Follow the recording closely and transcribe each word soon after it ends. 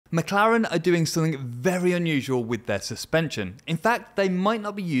McLaren are doing something very unusual with their suspension. In fact, they might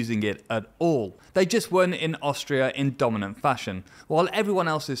not be using it at all. They just won in Austria in dominant fashion. While everyone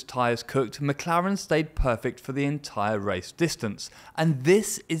else's tyres cooked, McLaren stayed perfect for the entire race distance. And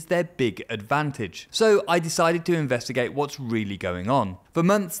this is their big advantage. So I decided to investigate what's really going on. For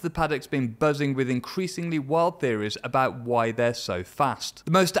months, the paddock's been buzzing with increasingly wild theories about why they're so fast.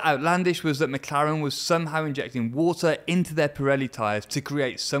 The most outlandish was that McLaren was somehow injecting water into their Pirelli tyres to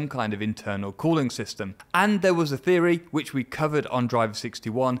create some kind of internal cooling system. And there was a theory, which we covered on Driver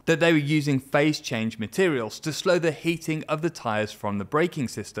 61, that they were using phase change materials to slow the heating of the tyres from the braking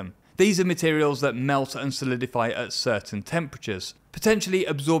system. These are materials that melt and solidify at certain temperatures, potentially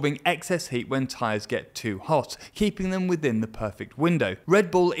absorbing excess heat when tyres get too hot, keeping them within the perfect window.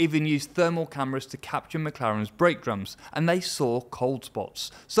 Red Bull even used thermal cameras to capture McLaren's brake drums, and they saw cold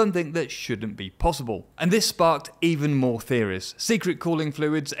spots, something that shouldn't be possible. And this sparked even more theories. Secret cooling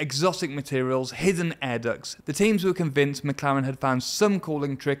fluids, exotic materials, hidden air ducts. The teams were convinced McLaren had found some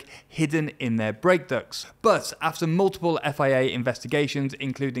cooling trick hidden in their brake ducts. But after multiple FIA investigations,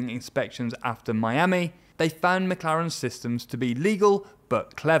 including inspections after Miami, they found McLaren's systems to be legal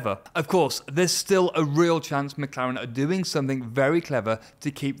but clever. Of course, there's still a real chance McLaren are doing something very clever to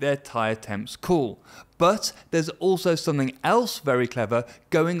keep their tyre temps cool. But there's also something else very clever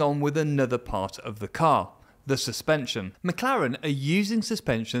going on with another part of the car: the suspension. McLaren are using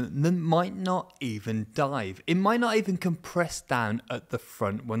suspension that might not even dive. It might not even compress down at the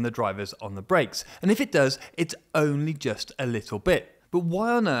front when the driver's on the brakes. And if it does, it's only just a little bit. But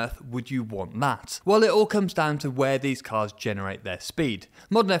why on earth would you want that? Well, it all comes down to where these cars generate their speed.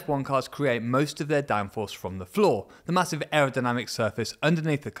 Modern F1 cars create most of their downforce from the floor, the massive aerodynamic surface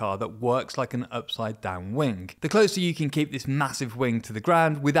underneath the car that works like an upside down wing. The closer you can keep this massive wing to the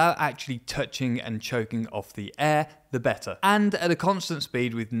ground without actually touching and choking off the air, the better. And at a constant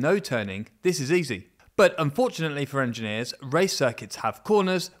speed with no turning, this is easy. But unfortunately for engineers, race circuits have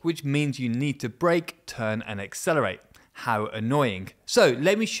corners, which means you need to brake, turn and accelerate. How annoying. So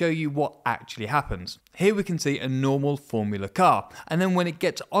let me show you what actually happens. Here we can see a normal Formula car, and then when it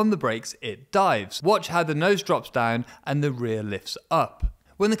gets on the brakes, it dives. Watch how the nose drops down and the rear lifts up.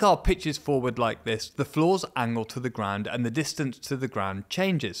 When the car pitches forward like this, the floor's angle to the ground and the distance to the ground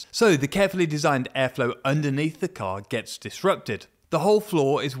changes. So the carefully designed airflow underneath the car gets disrupted. The whole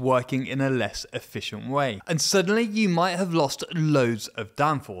floor is working in a less efficient way, and suddenly you might have lost loads of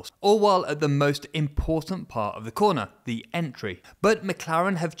downforce, all while at the most important part of the corner, the entry. But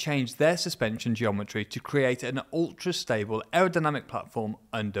McLaren have changed their suspension geometry to create an ultra-stable aerodynamic platform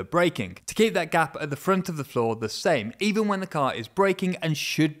under braking, to keep that gap at the front of the floor the same, even when the car is braking and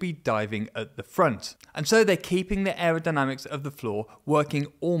should be diving at the front. And so they're keeping the aerodynamics of the floor working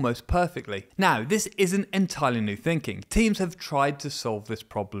almost perfectly. Now, this isn't entirely new thinking. Teams have tried to solve this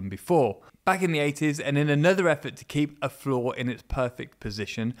problem before. Back in the 80s, and in another effort to keep a floor in its perfect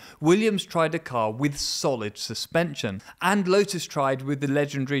position, Williams tried a car with solid suspension, and Lotus tried with the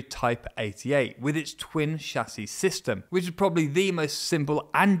legendary Type 88 with its twin chassis system, which is probably the most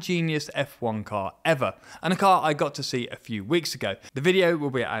simple and genius F1 car ever, and a car I got to see a few weeks ago. The video will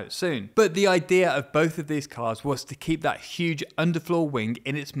be out soon. But the idea of both of these cars was to keep that huge underfloor wing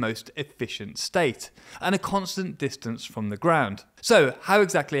in its most efficient state, and a constant distance from the ground. So how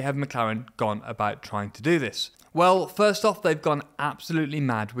exactly have McLaren gone about trying to do this? Well, first off, they've gone absolutely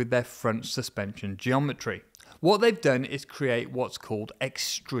mad with their front suspension geometry. What they've done is create what's called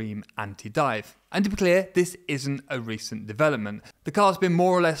extreme anti-dive. And to be clear, this isn't a recent development. The car's been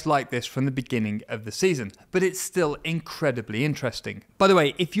more or less like this from the beginning of the season, but it's still incredibly interesting. By the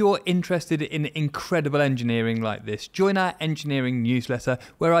way, if you're interested in incredible engineering like this, join our engineering newsletter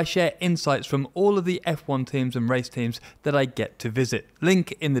where I share insights from all of the F1 teams and race teams that I get to visit.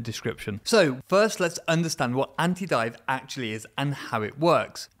 Link in the description. So first, let's understand what anti-dive actually is and how it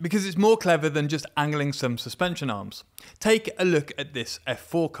works, because it's more clever than just angling some suspension arms. Take a look at this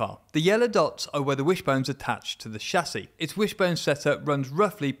F4 car. The yellow dots are where the wishbone's attached to the chassis. Its wishbone setup runs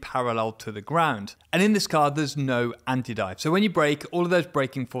roughly parallel to the ground. And in this car, there's no anti-dive. So when you brake, all of those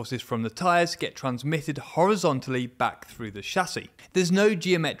braking forces from the tyres get transmitted horizontally back through the chassis. There's no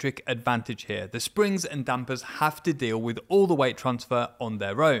geometric advantage here. The springs and dampers have to deal with all the weight transfer on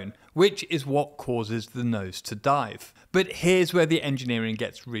their own, which is what causes the nose to dive. But here's where the engineering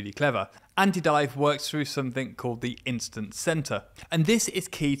gets really clever. Anti-dive works through something called the instant center, and this is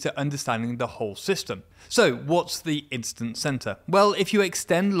key to understanding the whole system. So what's the instant center? Well, if you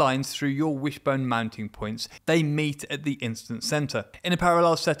extend lines through your wishbone mounting points, they meet at the instant center. In a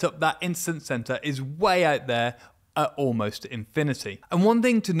parallel setup, that instant center is way out there at almost infinity. And one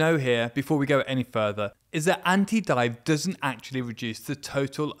thing to know here before we go any further, is that AntiDive doesn't actually reduce the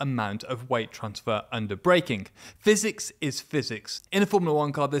total amount of weight transfer under braking. Physics is physics. In a Formula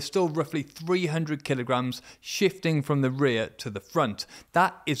 1 car, there's still roughly 300 kilograms shifting from the rear to the front.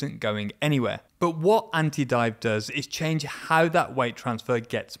 That isn't going anywhere. But what AntiDive does is change how that weight transfer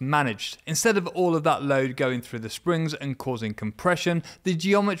gets managed. Instead of all of that load going through the springs and causing compression, the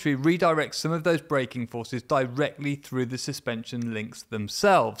geometry redirects some of those braking forces directly through the suspension links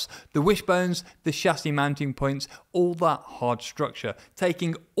themselves. The wishbones, the chassis mounting points, all that hard structure,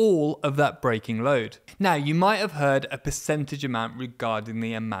 taking all of that braking load. Now, you might have heard a percentage amount regarding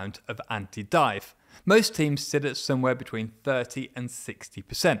the amount of AntiDive. Most teams sit at somewhere between 30 and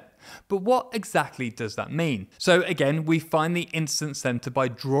 60%. But what exactly does that mean? So again, we find the instance center by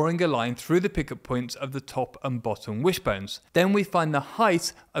drawing a line through the pickup points of the top and bottom wishbones. Then we find the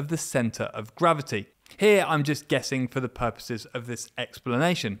height of the center of gravity. Here I'm just guessing for the purposes of this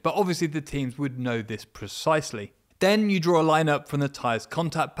explanation, but obviously the teams would know this precisely. Then you draw a line up from the tyre's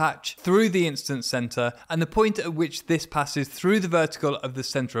contact patch through the instance center, and the point at which this passes through the vertical of the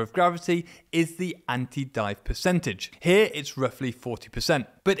center of gravity is the AntiDive percentage. Here it's roughly 40%.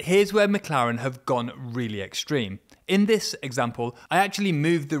 But here's where McLaren have gone really extreme. In this example, I actually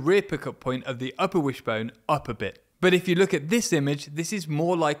moved the rear pickup point of the upper wishbone up a bit. But if you look at this image, this is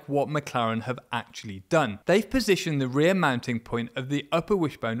more like what McLaren have actually done. They've positioned the rear mounting point of the upper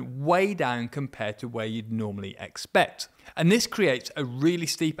wishbone way down compared to where you'd normally expect. And this creates a really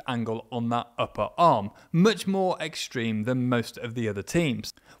steep angle on that upper arm, much more extreme than most of the other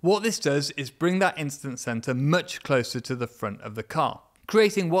teams. What this does is bring that instance center much closer to the front of the car,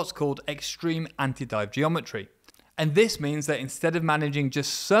 creating what's called extreme AntiDive geometry. And this means that instead of managing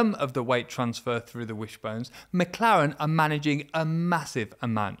just some of the weight transfer through the wishbones, McLaren are managing a massive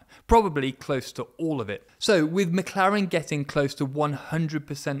amount, probably close to all of it. So with McLaren getting close to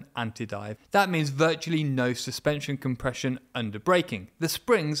 100% AntiDive, that means virtually no suspension compression under braking. The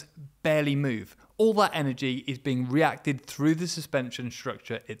springs barely move. All that energy is being reacted through the suspension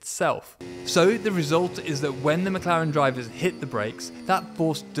structure itself. So the result is that when the McLaren drivers hit the brakes, that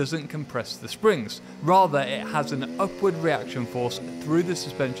force doesn't compress the springs. Rather, it has an upward reaction force through the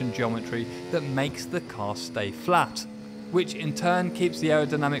suspension geometry that makes the car stay flat, which in turn keeps the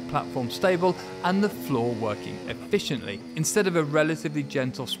aerodynamic platform stable and the floor working efficiently. Instead of a relatively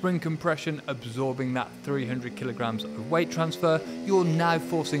gentle spring compression absorbing that 300 kilograms of weight transfer, you're now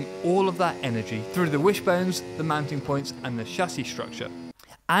forcing all of that energy through the wishbones, the mounting points, and the chassis structure.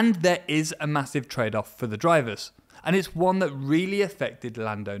 And there is a massive trade-off for the drivers. And it's one that really affected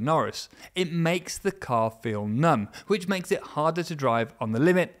Lando Norris. It makes the car feel numb, which makes it harder to drive on the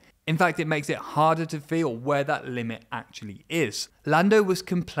limit. In fact, it makes it harder to feel where that limit actually is. Lando was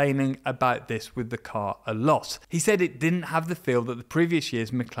complaining about this with the car a lot. He said it didn't have the feel that the previous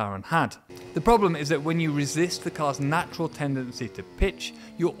year's McLaren had. The problem is that when you resist the car's natural tendency to pitch,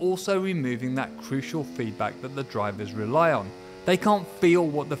 you're also removing that crucial feedback that the drivers rely on. They can't feel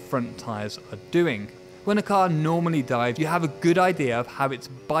what the front tyres are doing. When a car normally dives, you have a good idea of how it's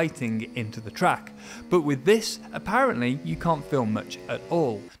biting into the track. But with this, apparently you can't feel much at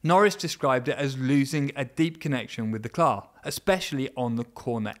all. Norris described it as losing a deep connection with the car, especially on the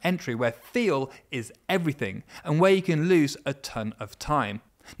corner entry where feel is everything and where you can lose a ton of time.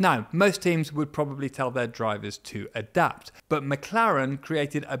 Now, most teams would probably tell their drivers to adapt, but McLaren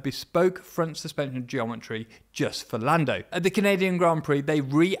created a bespoke front suspension geometry just for Lando. At the Canadian Grand Prix, they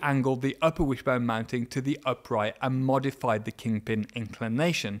re-angled the upper wishbone mounting to the upright and modified the kingpin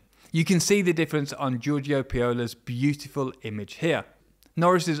inclination. You can see the difference on Giorgio Piola's beautiful image here.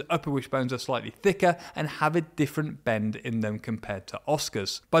 Norris's upper wishbones are slightly thicker and have a different bend in them compared to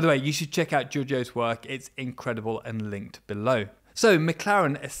Oscar's. By the way, you should check out Giorgio's work, it's incredible and linked below. So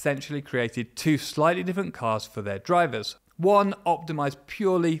McLaren essentially created two slightly different cars for their drivers. One optimized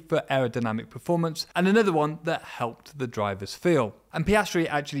purely for aerodynamic performance and another one that helped the drivers feel. And Piastri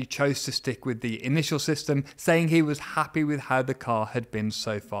actually chose to stick with the initial system, saying he was happy with how the car had been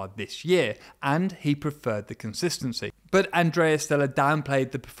so far this year and he preferred the consistency. But Andrea Stella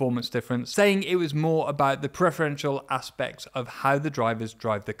downplayed the performance difference, saying it was more about the preferential aspects of how the drivers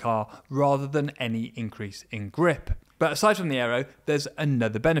drive the car rather than any increase in grip. But aside from the aero, there's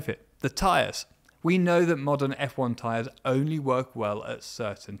another benefit: the tyres. We know that modern F1 tyres only work well at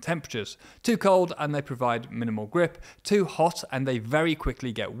certain temperatures. Too cold and they provide minimal grip, too hot and they very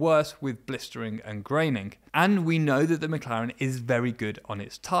quickly get worse with blistering and graining. And we know that the McLaren is very good on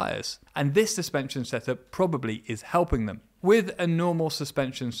its tyres, and this suspension setup probably is helping them. With a normal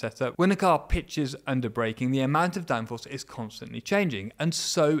suspension setup, when a car pitches under braking, the amount of downforce is constantly changing, and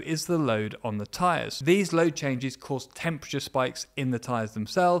so is the load on the tyres. These load changes cause temperature spikes in the tyres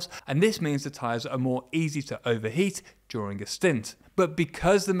themselves, and this means the tyres are more easy to overheat during a stint. But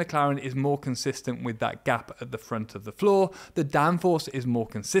because the McLaren is more consistent with that gap at the front of the floor, the downforce is more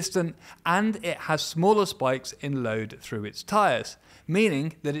consistent, and it has smaller spikes in load through its tyres,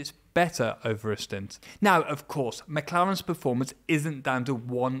 meaning that it's better over a stint. Now, of course, McLaren's performance isn't down to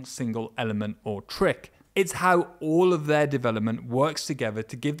one single element or trick. It's how all of their development works together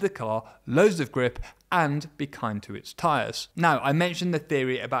to give the car loads of grip and be kind to its tyres. Now, I mentioned the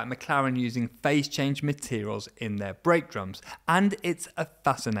theory about McLaren using phase change materials in their brake drums, and it's a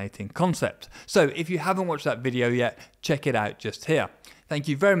fascinating concept. So if you haven't watched that video yet, check it out just here. Thank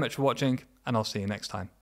you very much for watching, and I'll see you next time.